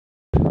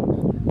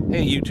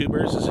Hey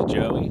YouTubers, this is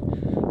Joey.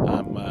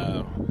 I'm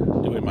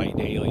doing my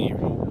daily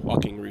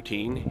walking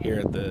routine here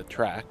at the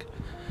track,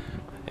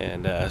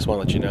 and I just want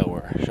to let you know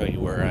or show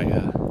you where I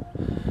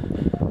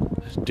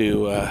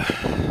do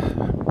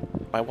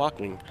my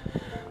walking.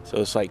 So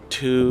it's like I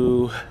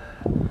do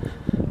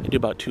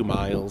about 2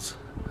 miles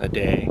a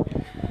day,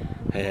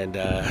 and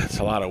it's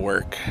a lot of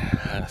work,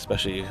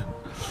 especially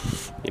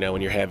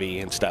when you're heavy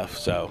and stuff.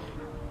 So,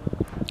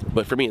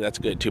 but for me that's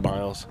good. 2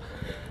 miles.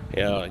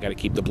 I got to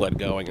keep the blood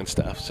going and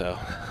stuff. So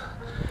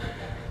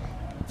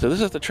this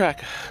is the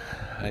track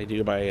I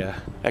do my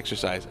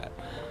exercise at.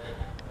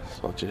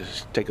 So I'll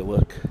just take a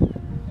look.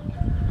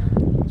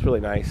 It's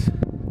really nice.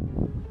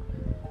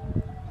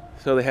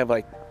 So they have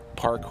like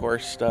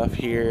parkour stuff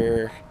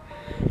here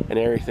and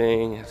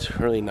everything. It's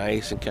really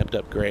nice and kept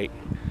up great.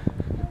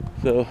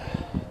 So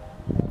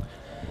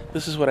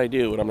this is what I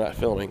do when I'm not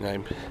filming.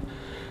 I'm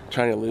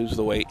trying to lose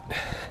the weight,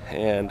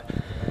 and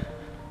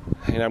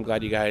I'm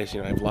glad you guys,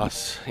 I've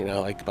lost,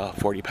 like about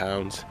 40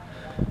 pounds,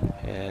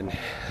 and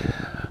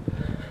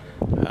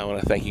I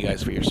want to thank you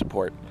guys for your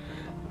support.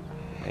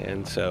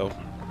 And so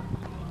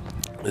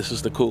this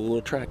is the cool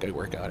little track I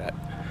work out at.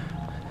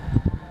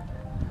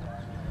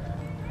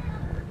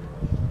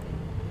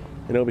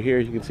 And over here,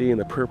 as you can see in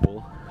the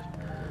purple,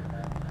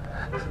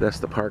 that's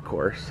the park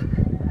course.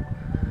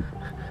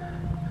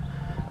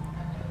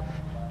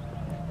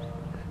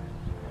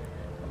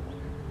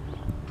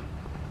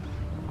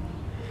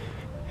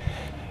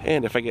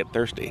 And if I get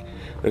thirsty,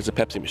 there's a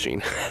Pepsi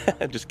machine.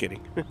 I'm just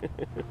kidding.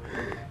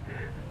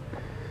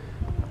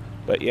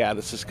 But yeah,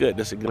 this is good.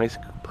 This is a nice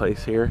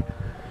place here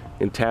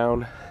in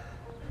town.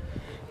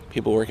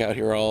 People work out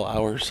here all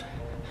hours,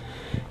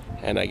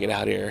 and I get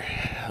out here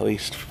at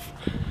least,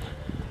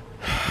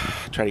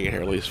 try to get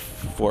here at least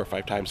 4 or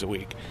 5 times a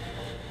week.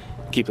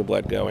 Keep the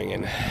blood going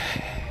and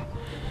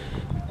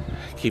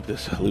keep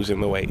losing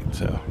the weight.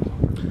 So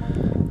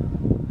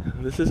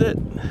this is it.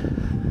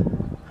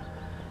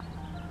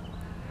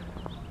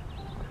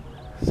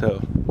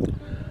 So,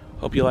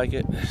 hope you like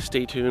it.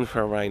 Stay tuned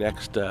for my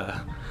next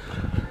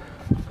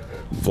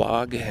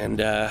vlog, and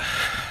I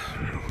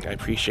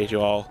appreciate you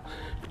all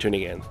for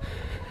tuning in.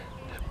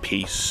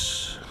 Peace.